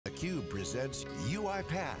theCUBE presents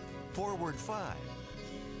UiPath Forward 5,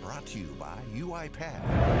 brought to you by UiPath.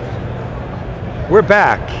 We're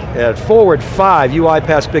back at Forward 5,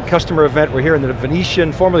 UiPath's big customer event. We're here in the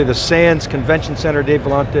Venetian, formerly the Sands Convention Center. Dave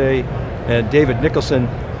Vellante and David Nicholson.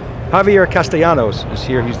 Javier Castellanos is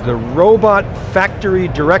here. He's the Robot Factory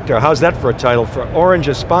Director. How's that for a title? For Orange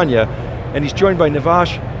España. And he's joined by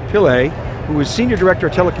Nevash Pillay, who is Senior Director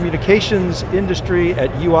of Telecommunications Industry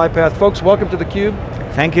at UiPath. Folks, welcome to theCUBE.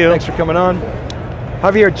 Thank you. Thanks for coming on.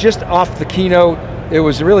 Javier, just off the keynote, it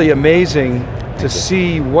was really amazing to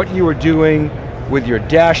see what you were doing with your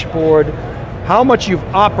dashboard, how much you've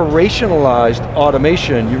operationalized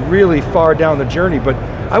automation. You're really far down the journey, but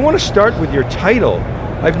I want to start with your title.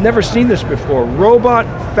 I've never seen this before, Robot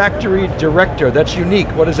Factory Director. That's unique.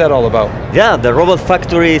 What is that all about? Yeah, the Robot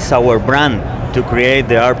Factory is our brand to create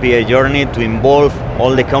the RPA journey, to involve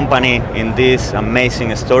all the company in this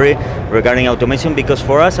amazing story regarding automation, because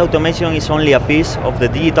for us automation is only a piece of the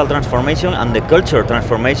digital transformation and the culture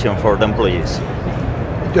transformation for the employees.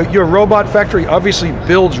 Your Robot Factory obviously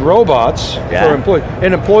builds robots for employees,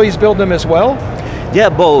 and employees build them as well? Yeah,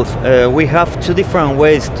 both. We have two different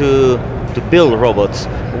ways to build robots.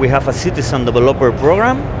 We have a citizen developer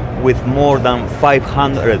program with more than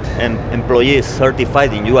 500 employees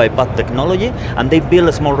certified in UiPath technology, and they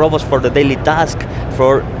build small robots for the daily task,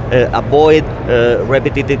 for avoid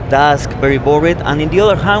repetitive tasks, very boring. And in the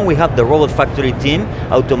other hand, we have the Robot Factory team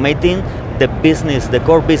automating the business, the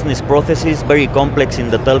core business processes, very complex in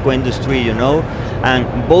the telco industry, you know, and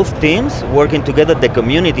both teams working together, the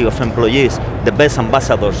community of employees, the best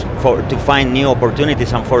ambassadors to find new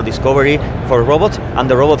opportunities and for discovery for robots, and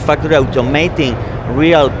the Robot Factory automating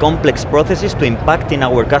real complex processes to impact in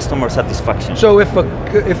our customer satisfaction. So if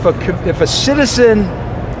a citizen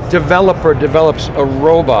developer develops a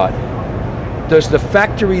robot, does the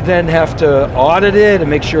factory then have to audit it and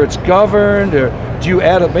make sure it's governed, or do you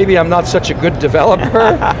add, maybe I'm not such a good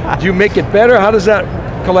developer, do you make it better? How does that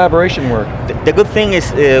collaboration work? The good thing is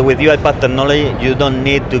with UiPath technology, you don't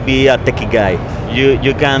need to be a techie guy.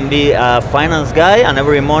 You can be a finance guy, and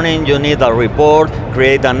every morning you need a report,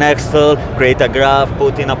 create an Excel, create a graph,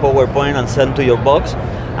 put in a PowerPoint and send to your box.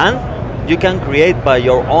 And you can create by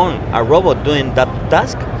your own a robot doing that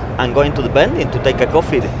task and going to the vending to take a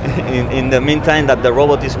coffee in the meantime that the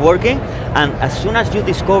robot is working. And as soon as you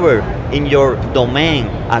discover in your domain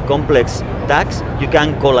a complex task, you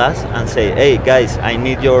can call us and say, hey guys, I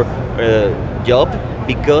need your job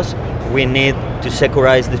because we need to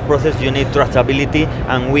securize this process, you need traceability,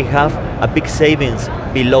 and we have a big savings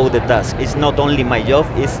below the task. It's not only my job,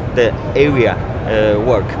 it's the area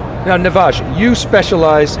work. Now Nevash, you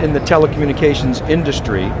specialize in the telecommunications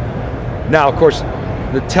industry. Now of course,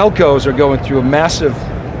 the telcos are going through a massive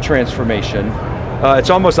transformation. It's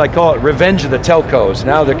almost, I call it revenge of the telcos.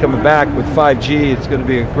 Now they're coming back with 5G, it's going to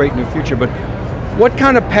be a great new future, but what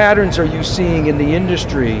kind of patterns are you seeing in the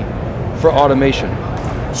industry for automation?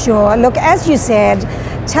 Sure, look, as you said,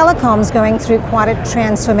 telecom's going through quite a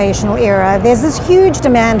transformational era. There's this huge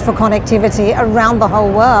demand for connectivity around the whole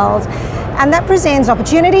world, and that presents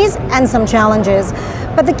opportunities and some challenges.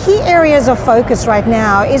 But the key areas of focus right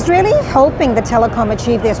now is really helping the telecom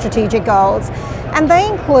achieve their strategic goals. And they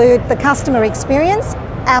include the customer experience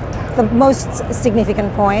at the most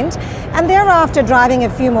significant point, and thereafter driving a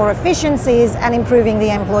few more efficiencies and improving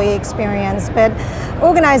the employee experience. But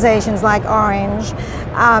organizations like Orange,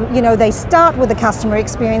 they start with the customer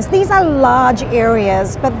experience. These are large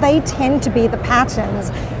areas, but they tend to be the patterns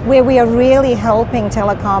where we are really helping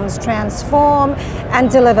telecoms transform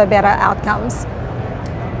and deliver better outcomes.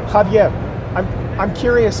 Javier, I'm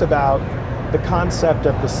curious about the concept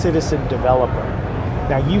of the citizen developer.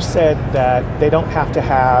 Now you said that they don't have to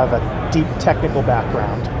have a deep technical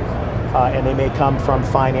background, and they may come from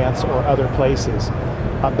finance or other places.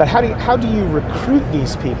 But how do you recruit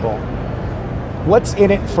these people? What's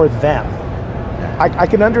in it for them? I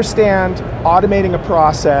can understand automating a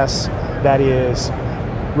process that is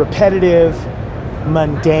repetitive,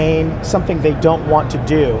 mundane, something they don't want to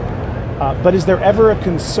do. But is there ever a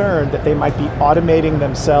concern that they might be automating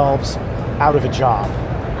themselves out of a job?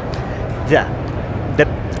 Yeah,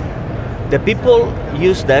 the people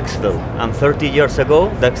use the Excel, and 30 years ago,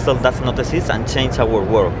 the Excel does not exist and changed our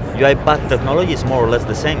world. UiPath technology is more or less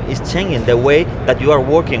the same. It's changing the way that you are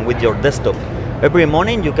working with your desktop. Every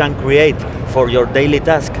morning you can create for your daily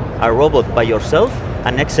task a robot by yourself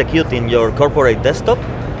and execute in your corporate desktop,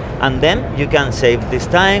 and then you can save this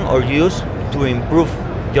time or use to improve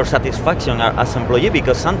your satisfaction as employee,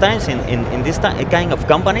 because sometimes in this kind of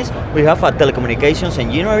companies, we have a telecommunications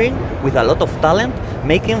engineering with a lot of talent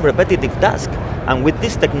making repetitive tasks. And with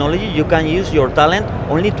this technology, you can use your talent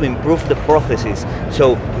only to improve the processes.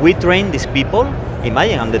 So we train these people.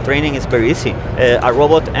 Imagine, and the training is very easy. A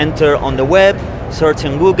robot enter on the web, search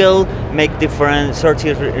in Google, make different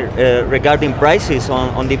searches regarding prices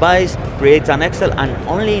on device, create an Excel, and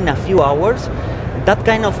only in a few hours, that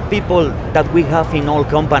kind of people that we have in all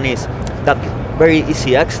companies, that very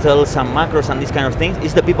easy Excels and macros and these kind of things,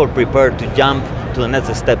 is the people prepared to jump to the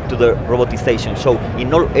next step, to the robotization. So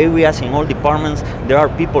in all areas, in all departments, there are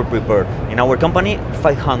people prepared. In our company,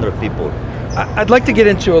 500 people. I'd like to get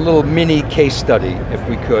into a little mini case study, if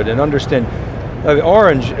we could, and understand.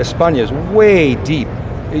 Orange, España is way deep.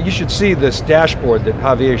 You should see this dashboard that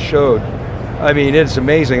Javier showed. I mean, it's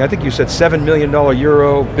amazing. I think you said €7 million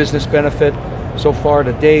business benefit so far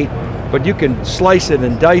to date, but you can slice it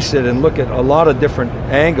and dice it and look at a lot of different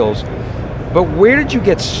angles. But where did you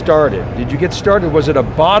get started? Did you get started, was it a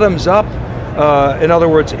bottoms up? In other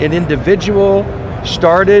words, an individual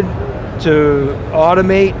started to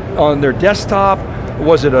automate on their desktop?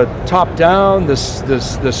 Was it a top down? The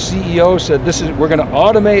CEO said, we're going to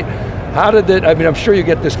automate. How did it, I mean, I'm sure you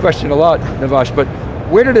get this question a lot, Nevash, but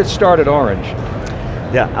where did it start at Orange?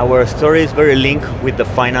 Yeah, our story is very linked with the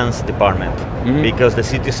finance department, because the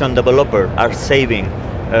citizen developers are saving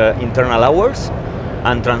internal hours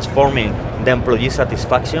and transforming the employee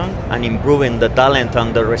satisfaction and improving the talent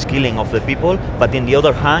and the reskilling of the people. But in the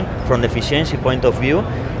other hand, from the efficiency point of view,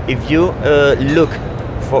 if you look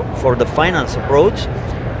for the finance approach,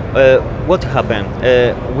 what happened?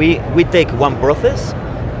 We take one process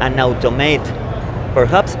and automate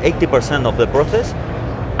perhaps 80% of the process,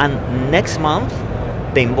 and next month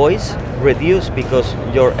the invoice reduced because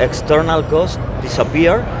your external costs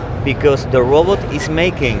disappear, because the robot is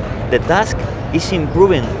making the task, is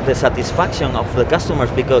improving the satisfaction of the customers,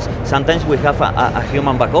 because sometimes we have a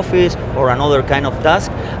human back office or another kind of task,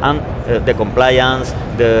 and the compliance,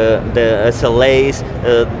 the SLAs,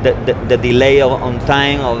 the delay on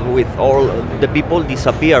time with all the people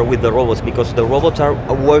disappear with the robots, because the robots are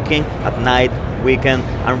working at night, weekend,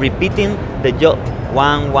 and repeating the job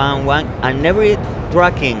one, and every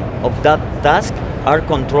tracking of that task are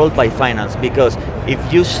controlled by finance, because if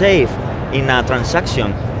you save in a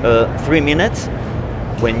transaction 3 minutes,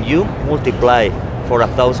 when you multiply for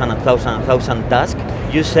 1,000 tasks,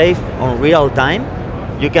 you save on real time.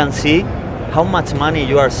 You can see how much money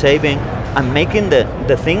you are saving and making the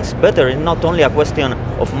things better. It's not only a question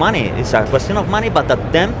of money, it's a question of money, but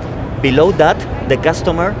then below that, the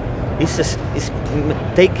customer is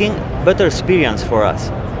taking better experience for us.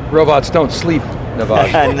 Robots don't sleep,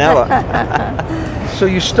 Nevash. Never. So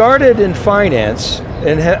you started in finance,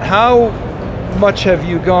 and how much have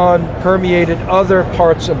you permeated other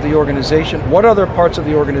parts of the organization? What other parts of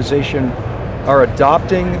the organization are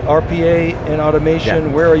adopting RPA and automation?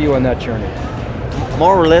 Yeah. Where are you on that journey?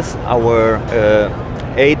 More or less our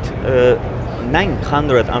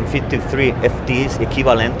 953 FTEs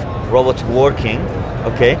equivalent robots working,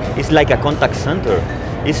 okay? It's like a contact center.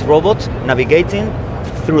 It's robots navigating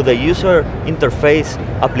through the user interface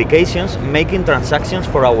applications, making transactions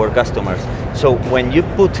for our customers. So when you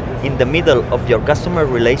put in the middle of your customer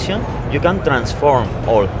relation, you can transform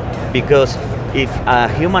all. Because if a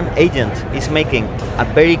human agent is making a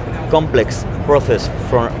very complex process,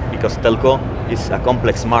 because telco is a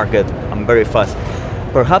complex market and very fast,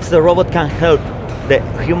 perhaps the robot can help the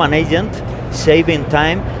human agent saving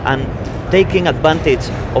time and taking advantage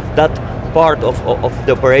of that part of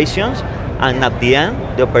the operations, and at the end,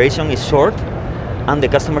 the operation is short, and the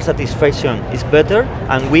customer satisfaction is better,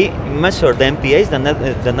 and we measure the NPS,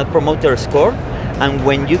 the Net Promoter Score, and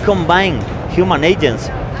when you combine human agents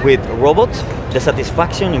with robots, the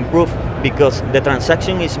satisfaction improves because the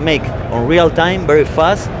transaction is made on real time, very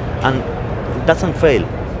fast, and doesn't fail.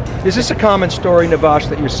 Is this a common story, Nevash,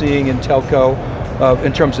 that you're seeing in telco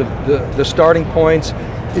in terms of the starting points?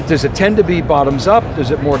 Does it tend to be bottoms up? Is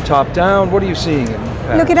it more top down? What are you seeing?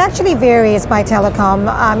 Look, it actually varies by telecom.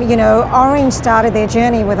 You know, Orange started their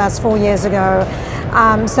journey with us 4 years ago.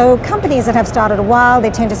 So companies that have started a while,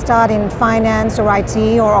 they tend to start in finance or IT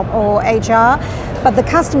or HR, but the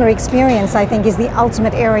customer experience, I think, is the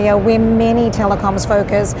ultimate area where many telecoms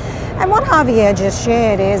focus. And what Javier just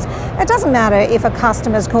shared is, it doesn't matter if a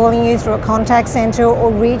customer's calling you through a contact center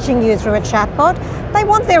or reaching you through a chatbot, they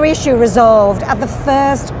want their issue resolved at the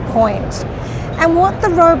first point. And what the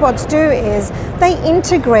robots do is, they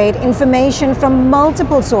integrate information from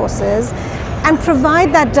multiple sources and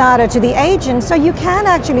provide that data to the agent so you can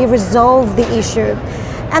actually resolve the issue.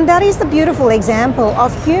 And that is the beautiful example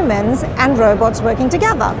of humans and robots working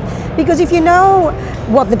together. Because if you know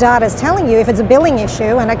what the data is telling you, if it's a billing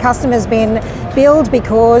issue and a customer's been billed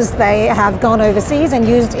because they have gone overseas and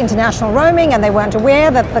used international roaming and they weren't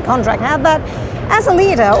aware that the contract had that, as a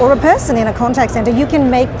leader or a person in a contact center, you can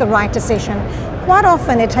make the right decision. Quite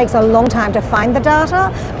often it takes a long time to find the data,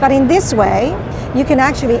 but in this way, you can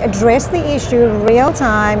actually address the issue real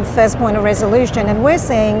time, first point of resolution, and we're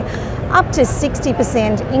seeing up to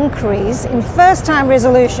 60% increase in first time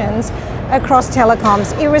resolutions across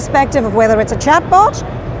telecoms, irrespective of whether it's a chatbot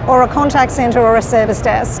or a contact center or a service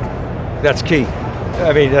desk. That's key.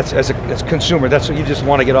 I mean, that's as a consumer, that's what you just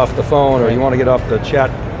want to get off the phone or you want to get off the chat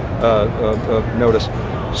notice.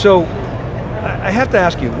 So, I have to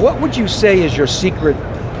ask you, what would you say is your secret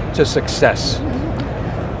to success?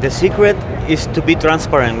 The secret is to be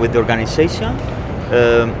transparent with the organization,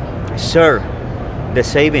 share the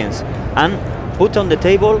savings, and put on the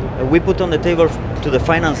table, we put on the table to the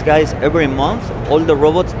finance guys every month all the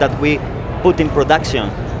robots that we put in production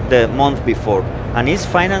the month before. And it's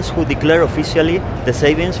finance who declare officially the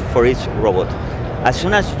savings for each robot. As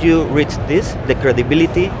soon as you reach this, the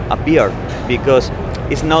credibility appears, because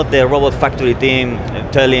it's not the robot factory team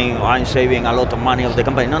telling, oh, I'm saving a lot of money of the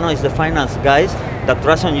company. No, it's the finance guys that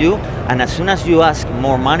trust on you, and as soon as you ask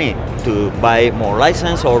more money to buy more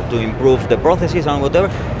license or to improve the processes and whatever,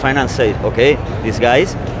 finance says, okay, these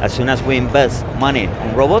guys, as soon as we invest money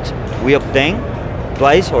on robots, we obtain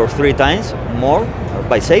twice or 3 times more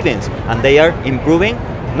by savings, and they are improving,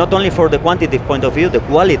 not only for the quantity point of view, the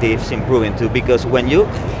quality is improving too, because when you,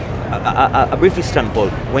 a brief example,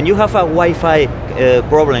 when you have a Wi-Fi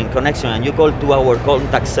problem connection and you call to our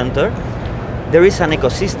contact center, there is an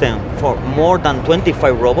ecosystem for more than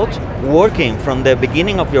 25 robots working from the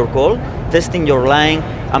beginning of your call, testing your line,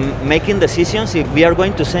 and making decisions if we are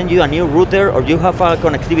going to send you a new router or you have a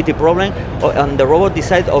connectivity problem, and the robot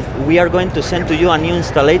decides we are going to send to you a new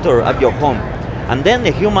installer at your home. And then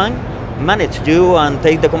the human manage you and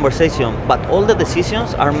take the conversation, but all the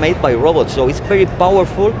decisions are made by robots, so it's very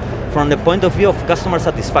powerful from the point of view of customer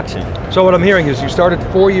satisfaction. So what I'm hearing is you started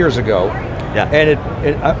 4 years ago, and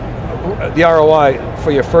the ROI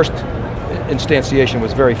for your first instantiation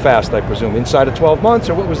was very fast, I presume. Inside of 12 months,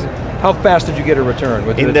 or what was? How fast did you get a return?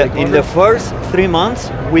 In the first 3 months,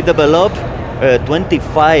 we developed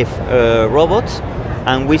 25 robots,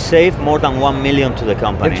 and we saved more than 1 million to the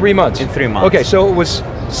company. In 3 months? In 3 months. Okay, so it was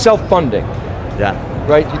self-funding. Yeah.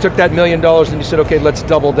 Right, you took that $1 million and you said, okay, let's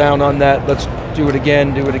double down on that, let's do it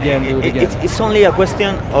again, do it again, do it again. It's only a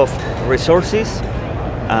question of resources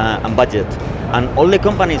and budget. And all the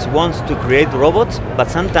companies want to create robots, but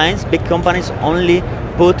sometimes big companies only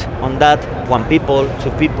put on that 1 people, 2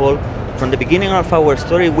 people. From the beginning of our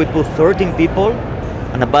story, we put 13 people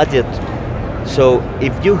and a budget. So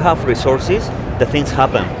if you have resources, the things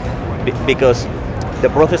happen. Because the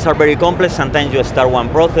processes are very complex. Sometimes you start one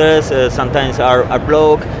process, sometimes are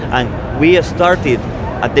blocked, and we started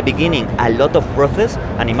at the beginning a lot of process,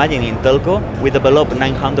 and imagine in telco, we develop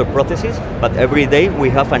 900 processes, but every day we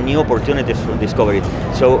have a new opportunities to discover it.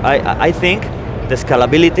 So I think the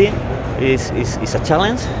scalability is a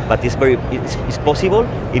challenge, but it's possible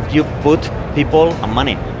if you put people and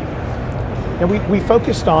money. And we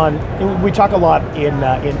focused on, we talk a lot in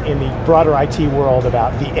the broader IT world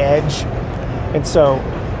about the edge. And so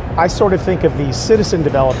I sort of think of these citizen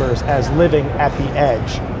developers as living at the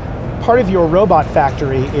edge. Part of your robot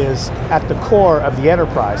factory is at the core of the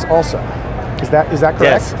enterprise also. Is that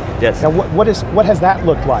correct? Yes. Now what has that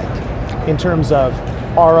looked like in terms of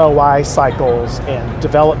ROI cycles and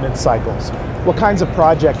development cycles? What kinds of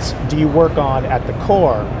projects do you work on at the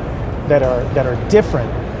core that are different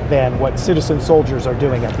than what citizen soldiers are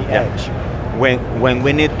doing at the edge? When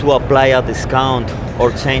we need to apply a discount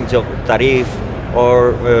or change your tariff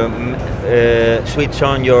or switch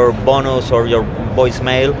on your bonus or your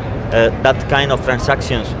voicemail, that kind of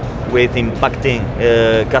transactions with impacting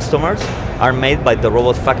customers are made by the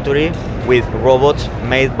robot factory, with robots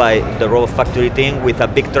made by the robot factory team, with a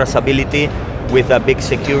big traceability, with a big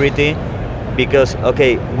security, because,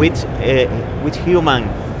 okay, which human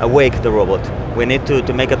awake the robot? We need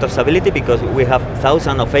to make a traceability because we have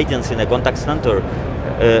thousands of agents in the contact center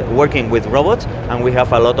working with robots, and we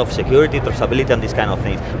have a lot of security, traceability, and these kind of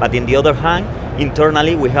things. But in the other hand,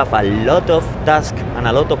 internally we have a lot of tasks and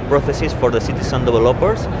a lot of processes for the citizen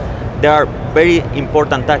developers. There are very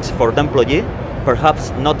important tasks for the employee,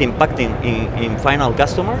 perhaps not impacting in final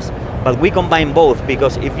customers, but we combine both,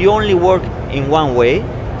 because if you only work in one way,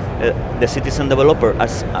 the citizen developer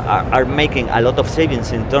are making a lot of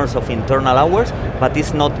savings in terms of internal hours, but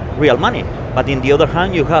it's not real money. But in the other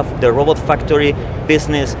hand, you have the robot factory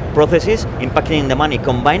business processes impacting the money.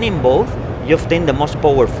 Combining both you obtain the most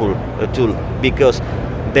powerful tool, because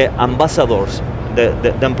the ambassadors,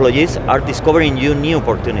 the employees are discovering you new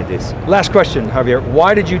opportunities. Last question, Javier.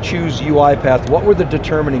 Why did you choose UiPath? What were the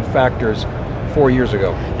determining factors 4 years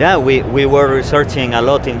ago? Yeah, we were researching a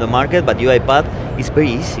lot in the market, but UiPath is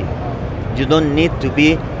very easy. You don't need to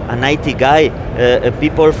be an IT guy.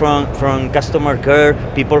 People from customer care,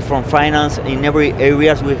 people from finance, in every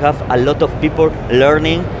areas we have a lot of people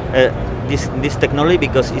learning this technology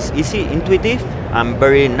because it's easy, intuitive, and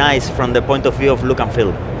very nice from the point of view of look and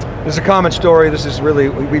feel. This is a common story. This is really,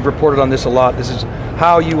 we've reported on this a lot. This is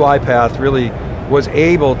how UiPath really was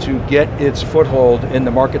able to get its foothold in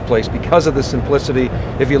the marketplace because of the simplicity.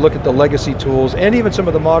 If you look at the legacy tools, and even some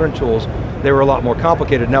of the modern tools, they were a lot more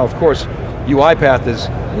complicated. Now, of course, UiPath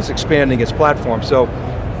is expanding its platform. So,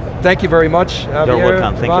 thank you very much, Javier. You're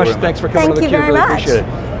welcome, thank you very much. Thanks for coming to theCUBE, Thank you very really much. appreciate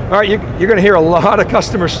it. All right, you're going to hear a lot of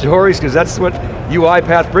customer stories because that's what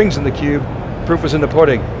UiPath brings in theCUBE. Proof is in the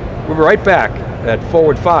pudding. We'll be right back at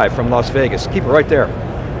Forward 5 from Las Vegas. Keep it right there.